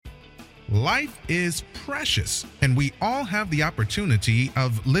Life is precious, and we all have the opportunity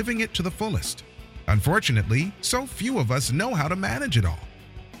of living it to the fullest. Unfortunately, so few of us know how to manage it all.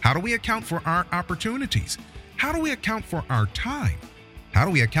 How do we account for our opportunities? How do we account for our time? How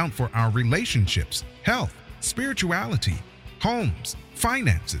do we account for our relationships, health, spirituality, homes,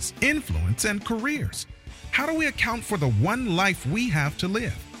 finances, influence, and careers? How do we account for the one life we have to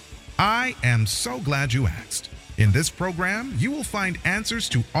live? I am so glad you asked. In this program, you will find answers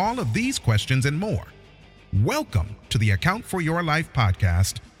to all of these questions and more. Welcome to the Account for Your Life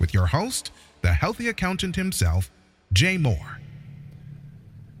podcast with your host, the healthy accountant himself, Jay Moore.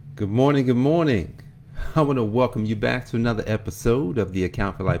 Good morning. Good morning. I want to welcome you back to another episode of the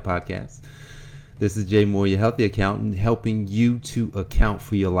Account for Life podcast. This is Jay Moore, your healthy accountant, helping you to account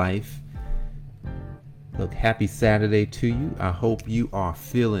for your life. Look, happy Saturday to you. I hope you are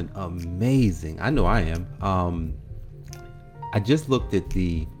feeling amazing. I know I am. I just looked at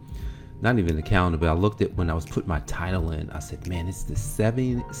not even the calendar, but I looked at when I was putting my title in. I said, man, it's the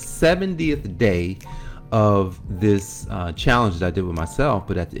 70th day of this challenge that I did with myself.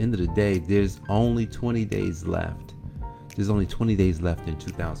 But at the end of the day, there's only 20 days left. There's only 20 days left in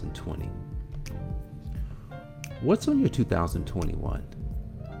 2020. What's on your 2021?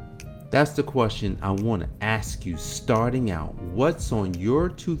 That's the question I want to ask you starting out. What's on your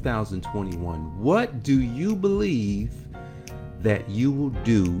 2021? What do you believe that you will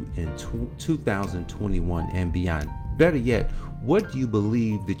do in 2021 and beyond? Better yet, what do you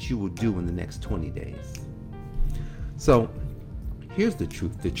believe that you will do in the next 20 days? So here's the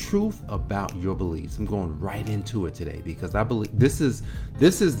truth about your beliefs. I'm going right into it today because I believe this is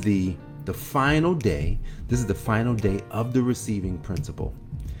the final day. This is the final day of the receiving principle.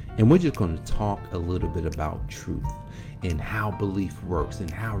 And we're just going to talk a little bit about truth and how belief works and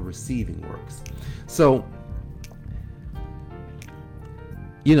how receiving works. So,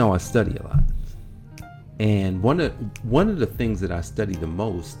 I study a lot. And one of the things that I study the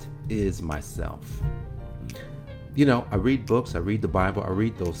most is myself. I read books, I read the Bible, I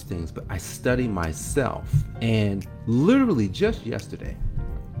read those things, but I study myself. And literally just yesterday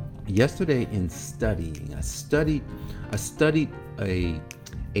in studying, I studied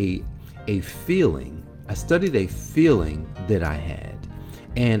a feeling. I studied a feeling that I had,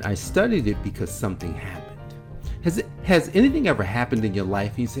 and I studied it because something happened. Has anything ever happened in your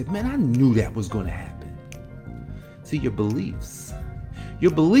life and you said, man, I knew that was going to happen? See, your beliefs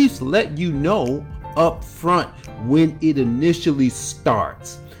let you know up front when it initially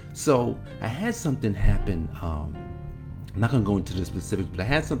starts. So I had something happen. I'm not going to go into the specifics, but I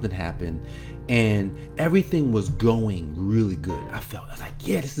had something happen and everything was going really good. I was like,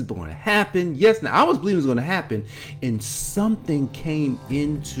 yeah, this is going to happen. Yes, now I was believing it was going to happen. And something came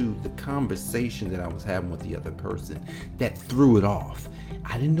into the conversation that I was having with the other person that threw it off.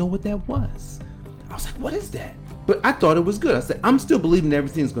 I didn't know what that was. I was like, what is that? But I thought it was good. I said, I'm still believing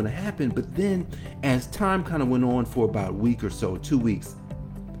everything's going to happen. But then as time kind of went on for about a week or so, 2 weeks,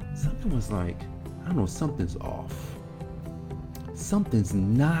 something was like, I don't know, something's off. Something's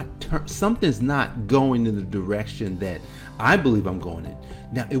not going in the direction that I believe I'm going in.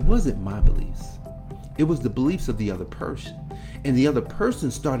 Now, it wasn't my beliefs. It was the beliefs of the other person. And the other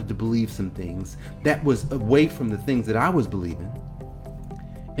person started to believe some things that was away from the things that I was believing.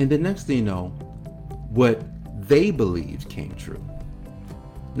 And the next thing you know, what they believed came true.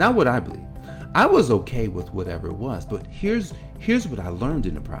 Not what I believe. I was okay with whatever it was, but here's what I learned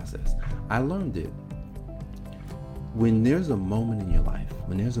in the process. I learned it. When there's a moment in your life,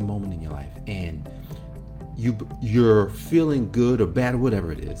 and you're feeling good or bad or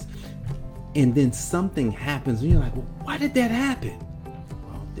whatever it is, and then something happens and you're like, well, why did that happen?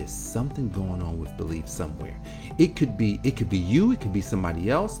 Well, there's something going on with belief somewhere. It could be you, it could be somebody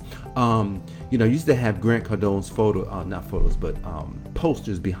else. I used to have Grant Cardone's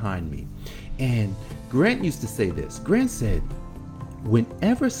posters behind me. And Grant used to say this. Grant said,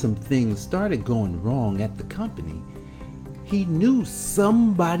 whenever some things started going wrong at the company, he knew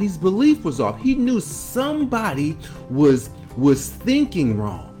somebody's belief was off. He knew somebody was thinking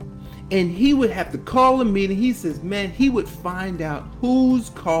wrong. And he would have to call a meeting. He says, man, he would find out who's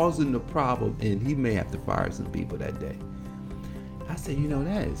causing the problem, and he may have to fire some people that day. I said,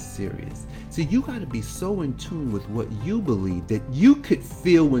 that is serious. See, you got to be so in tune with what you believe that you could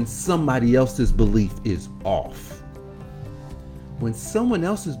feel when somebody else's belief is off. When someone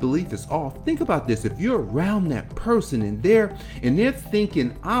else's belief is off, think about this. If you're around that person and they're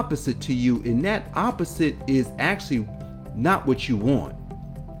thinking opposite to you, and that opposite is actually not what you want,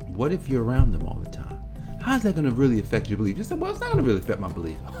 what if you're around them all the time? How's that going to really affect your belief? You said, well, it's not going to really affect my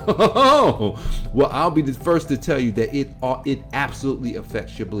belief. Oh, well, I'll be the first to tell you that it absolutely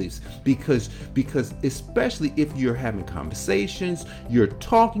affects your beliefs because especially if you're having conversations, you're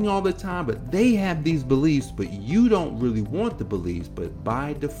talking all the time, but they have these beliefs, but you don't really want the beliefs, but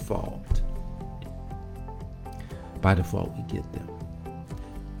by default, we get them.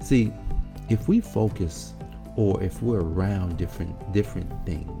 See, if we focus or if we're around different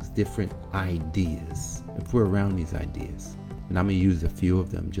things, different ideas, if we're around these ideas, and I'm going to use a few of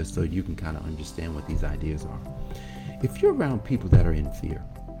them just so you can kind of understand what these ideas are. If you're around people that are in fear,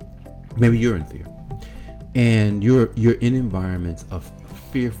 maybe you're in fear, and you're in environments of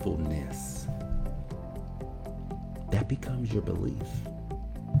fearfulness, that becomes your belief.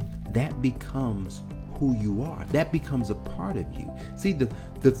 That becomes who you are. That becomes a part of you. See, the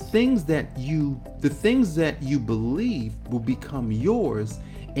things that you believe will become yours,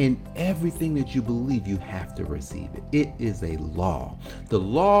 and everything that you believe, you have to receive it. It is a law. The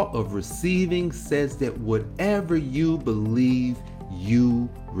law of receiving says that whatever you believe, you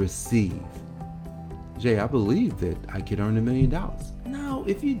receive. Jay, I believe that I could earn $1 million. No,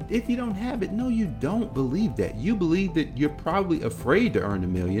 if you don't have it, no, you don't believe that. You believe that you're probably afraid to earn $1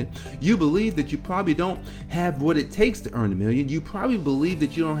 million. You believe that you probably don't have what it takes to earn $1 million. You probably believe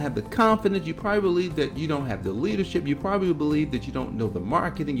that you don't have the confidence. You probably believe that you don't have the leadership. You probably believe that you don't know the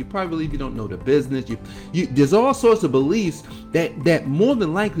marketing. You probably believe you don't know the business. There's all sorts of beliefs that more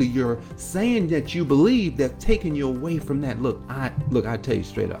than likely you're saying that you believe that's taking you away from that. Look, I tell you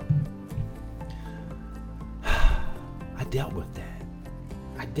straight up. I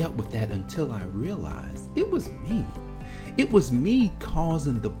dealt with that until I realized it was me. It was me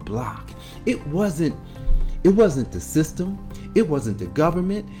causing the block. It wasn't the system. It wasn't the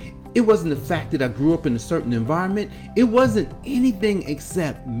government. It wasn't the fact that I grew up in a certain environment. It wasn't anything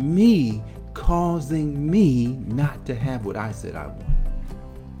except me causing me not to have what I said I wanted.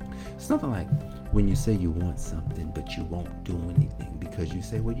 It's nothing like when you say you want something, but you won't do anything because you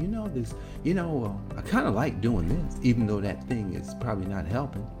say, well, I kind of like doing this, even though that thing is probably not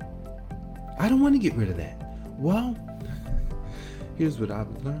helping. I don't want to get rid of that. Well, here's what I've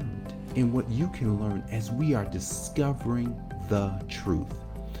learned and what you can learn as we are discovering the truth.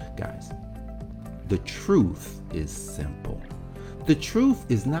 Guys, the truth is simple. The truth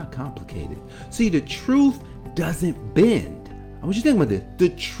is not complicated. See, the truth doesn't bend. I want you to think about this. The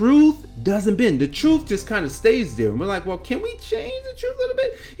truth doesn't bend. The truth just kind of stays there. And we're like, well, can we change the truth a little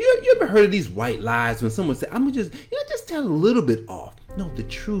bit? You ever heard of these white lies when someone says, I'm going to just tell a little bit off. No, the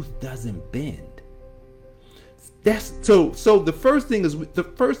truth doesn't bend. So the first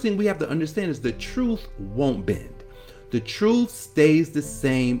thing we have to understand is the truth won't bend. The truth stays the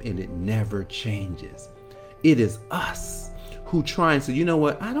same and it never changes. It is us who try and say, you know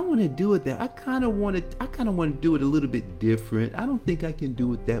what, I don't want to do it that. I kind of want to do it a little bit different. I don't think I can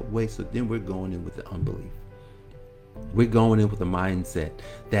do it that way. So then we're going in with the unbelief. We're going in with a mindset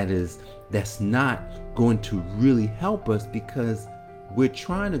that's not going to really help us because we're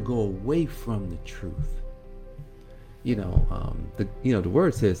trying to go away from the truth. The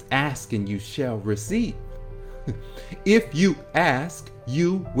word says, ask and you shall receive. If you ask,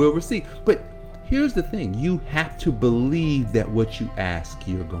 you will receive. But here's the thing. You have to believe that what you ask,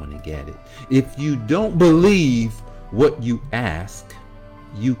 you're going to get it. If you don't believe what you ask,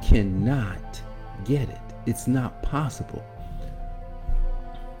 you cannot get it. It's not possible.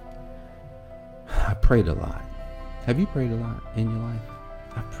 I prayed a lot. Have you prayed a lot in your life?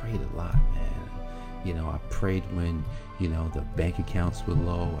 I prayed a lot, man. I prayed when, the bank accounts were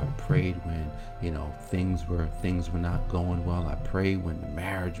low. I prayed when, things were not going well. I prayed when the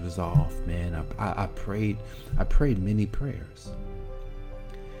marriage was off, man. I prayed many prayers.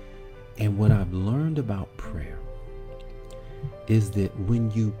 And what I've learned about prayer is that when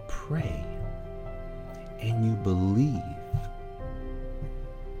you pray and you believe,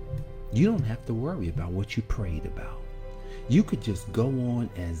 you don't have to worry about what you prayed about. You could just go on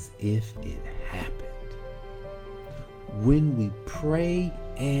as if it happened. When we pray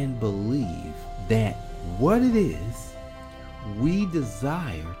and believe that what it is we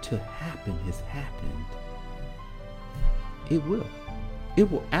desire to happen has happened, it will.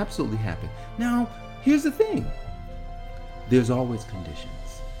 It will absolutely happen. Now, here's the thing. There's always conditions.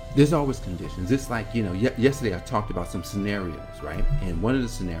 It's like, yesterday I talked about some scenarios, right? And one of the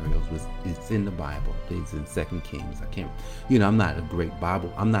scenarios it's in the Bible. It's in 2 Kings. I'm not a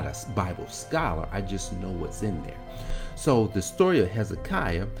Bible scholar. I just know what's in there. So the story of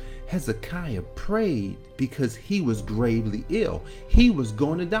Hezekiah prayed because he was gravely ill. He was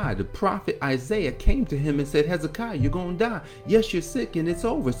going to die. The prophet Isaiah came to him and said, Hezekiah, you're going to die. Yes, you're sick and it's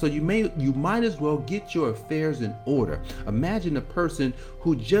over. So you might as well get your affairs in order. Imagine a person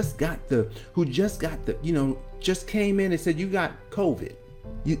who just came in and said, you got COVID.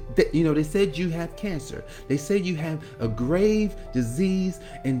 They said you have cancer. They said you have a grave disease,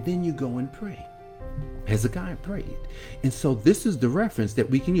 and then you go and pray. Hezekiah prayed. And so this is the reference that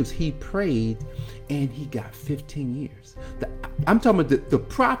we can use. He prayed and he got 15 years. I'm talking about the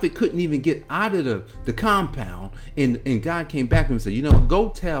prophet couldn't even get out of the compound, and God came back to him and said, go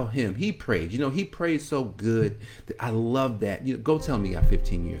tell him he prayed. He prayed so good that I love that. Go tell him he got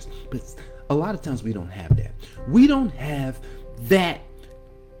 15 years. But a lot of times we don't have that. We don't have that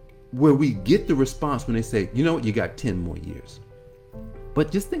where we get the response when they say, you got 10 more years.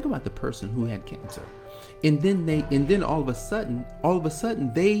 But just think about the person who had cancer. And then all of a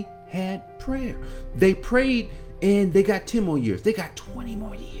sudden they had prayer. They prayed and they got 10 more years. They got 20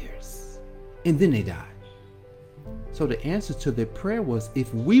 more years. And then they died. So the answer to their prayer was,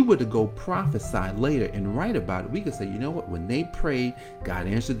 if we were to go prophesy later and write about it, we could say, when they prayed, God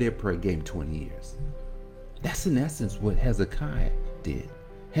answered their prayer, gave them 20 years. That's in essence what Hezekiah did.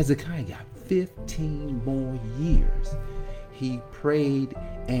 Hezekiah got 15 more years. He prayed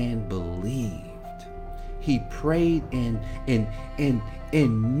and believed. He prayed and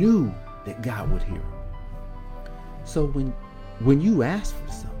knew that God would hear him. So when you ask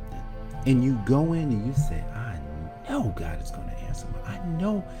for something and you go in and you say, I know God is going to answer me.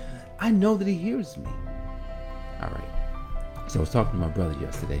 I know that he hears me. All right. So I was talking to my brother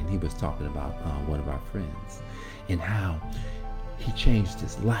yesterday, and he was talking about one of our friends and how he changed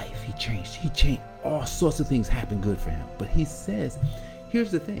his life. He changed all sorts of things happened good for him. But he says, here's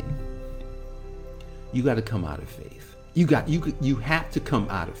the thing. You got to come out of faith. You have to come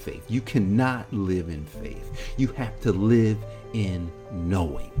out of faith. You cannot live in faith. You have to live in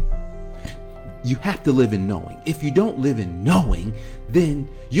knowing. You have to live in knowing. If you don't live in knowing, then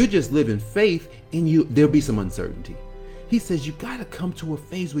you just live in faith and there'll be some uncertainty. He says you got to come to a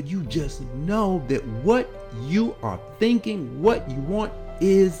phase where you just know that what you are thinking, what you want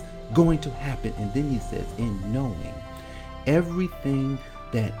is going to happen. And then he says, in knowing, everything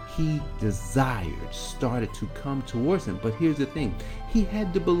that he desired started to come towards him. But here's the thing. He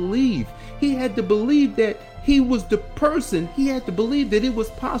had to believe. He had to believe that he was the person. He had to believe that it was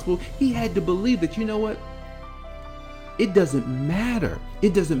possible. He had to believe that, it doesn't matter.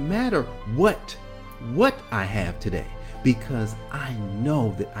 It doesn't matter what I have today, because I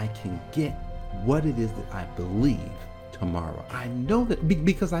know that I can get what it is that I believe tomorrow. I know that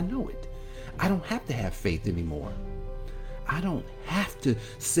because I know it. I don't have to have faith anymore. I don't have to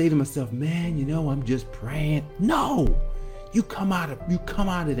say to myself, man, I'm just praying. No, you come out of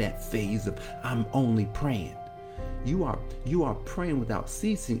that phase of I'm only praying. You are praying without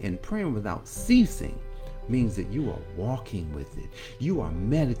ceasing, and praying without ceasing means that you are walking with it. You are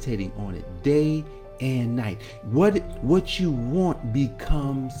meditating on it day and night. What you want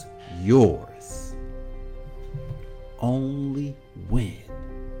becomes yours only when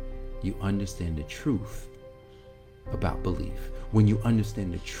you understand the truth about belief. When you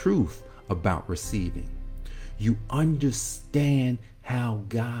understand the truth about receiving, you understand how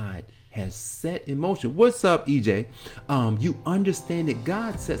God has set in motion. What's up, EJ? You understand that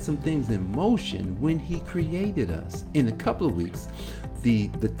God set some things in motion when he created us. In a couple of weeks, the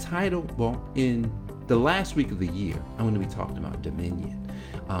title, in the last week of the year, I'm going to be talking about dominion.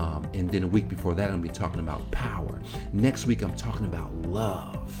 And then a week before that, I'm going to be talking about power. Next week, I'm talking about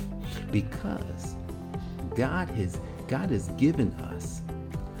love, because God has given us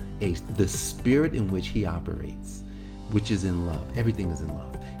the spirit in which he operates, which is in love. Everything is in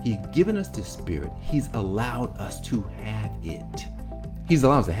love. He's given us the spirit. He's allowed us to have it. He's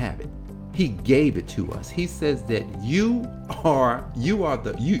allowed us to have it. He gave it to us. He says that you are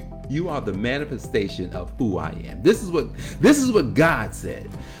the manifestation of who I am. This is what God said.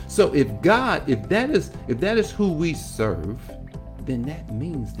 So if that is who we serve, then that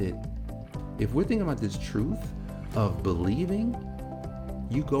means that if we're thinking about this truth of believing,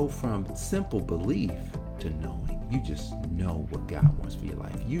 you go from simple belief to knowing. You just know what God wants for your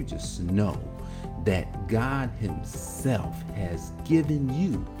life. You just know that God himself has given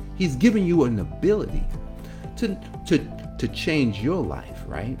you. He's given you an ability to change your life,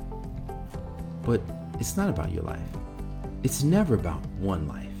 right? But it's not about your life. It's never about one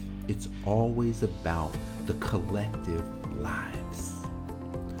life. It's always about the collective lives.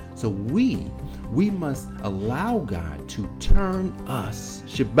 So we must allow God to turn us.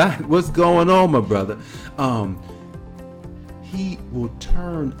 Shabbat, what's going on, my brother? he would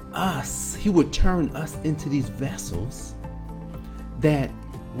turn us into these vessels that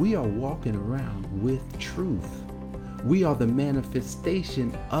we are walking around with truth. We are the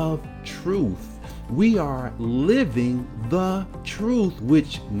manifestation of truth. We are living the truth,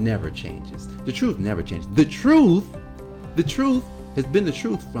 which never changes. The truth never changes. The truth has been the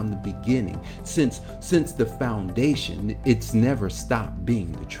truth from the beginning. Since the foundation, it's never stopped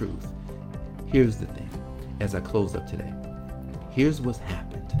being the truth. Here's the thing, as I close up today, here's what's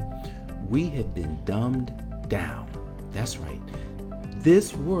happened. We have been dumbed down. That's right.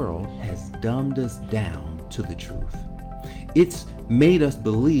 This world has dumbed us down to the truth. It's made us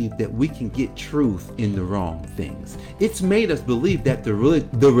believe that we can get truth in the wrong things. It's made us believe that the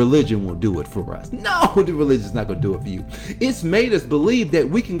religion will do it for us. No, the religion's not going to do it for you. It's made us believe that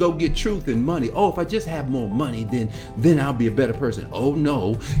we can go get truth in money. Oh, if I just have more money, then I'll be a better person. Oh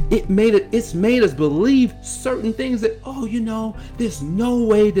no, it's made us believe certain things that, there's no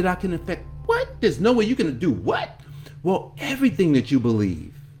way that I can affect. What? There's no way you can do what? Well, everything that you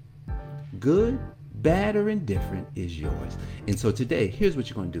believe, good, bad, or indifferent, is yours. And so today, here's what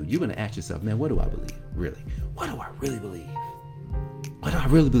you're going to do. You're going to ask yourself, man, what do I believe? Really? What do I really believe? What do I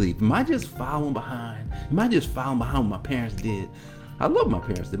really believe? Am I just following behind? What my parents did? I love my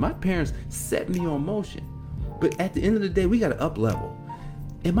parents. My parents set me on motion. But at the end of the day, we got to up level.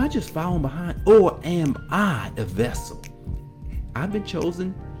 Am I just following behind, or am I a vessel? I've been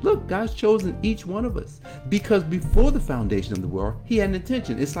chosen. Look, God's chosen each one of us because before the foundation of the world, he had an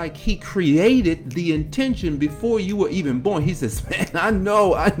intention. It's like he created the intention before you were even born. He says, man, I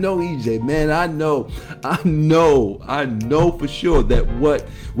know, EJ, man, I know for sure that what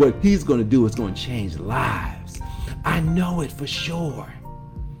he's going to do is going to change lives. I know it for sure.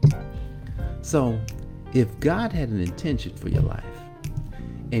 So if God had an intention for your life,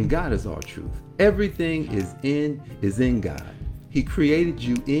 and God is all truth, everything is in God. He created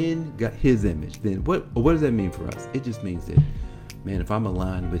you in his image. Then what does that mean for us? It just means that, man, if I'm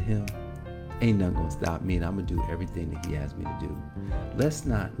aligned with him, ain't nothing gonna stop me, and I'm gonna do everything that he has me to do. Let's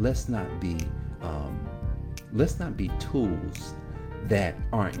not be tools that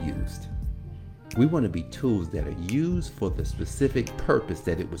aren't used. We want to be tools that are used for the specific purpose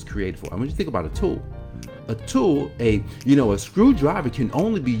that it was created for. I mean, you think about a tool. A screwdriver can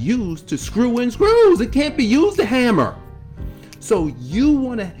only be used to screw in screws. It can't be used to hammer. So you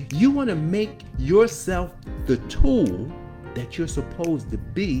wanna make yourself the tool that you're supposed to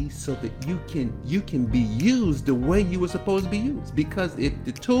be, so that you can be used the way you were supposed to be used. Because if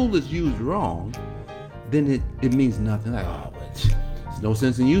the tool is used wrong, then it means nothing. Like, there's no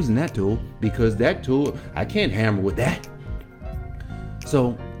sense in using that tool, because that tool, I can't hammer with that.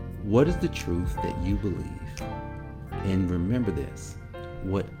 So what is the truth that you believe? And remember this,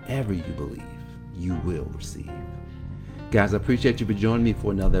 whatever you believe, you will receive. Guys, I appreciate you for joining me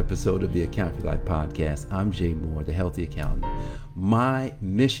for another episode of the Account for Life podcast. I'm Jay Moore, the Healthy Accountant. My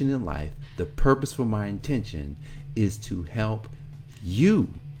mission in life, the purpose for my intention, is to help you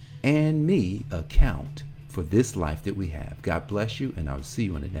and me account for this life that we have. God bless you, and I'll see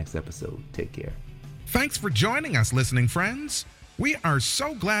you in the next episode. Take care. Thanks for joining us, listening friends. We are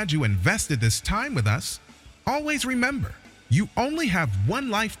so glad you invested this time with us. Always remember, you only have one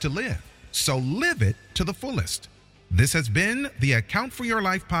life to live, so live it to the fullest. This has been the Account for Your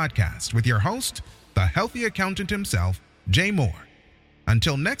Life podcast with your host, the healthy accountant himself, Jay Moore.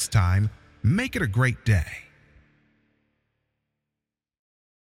 Until next time, make it a great day.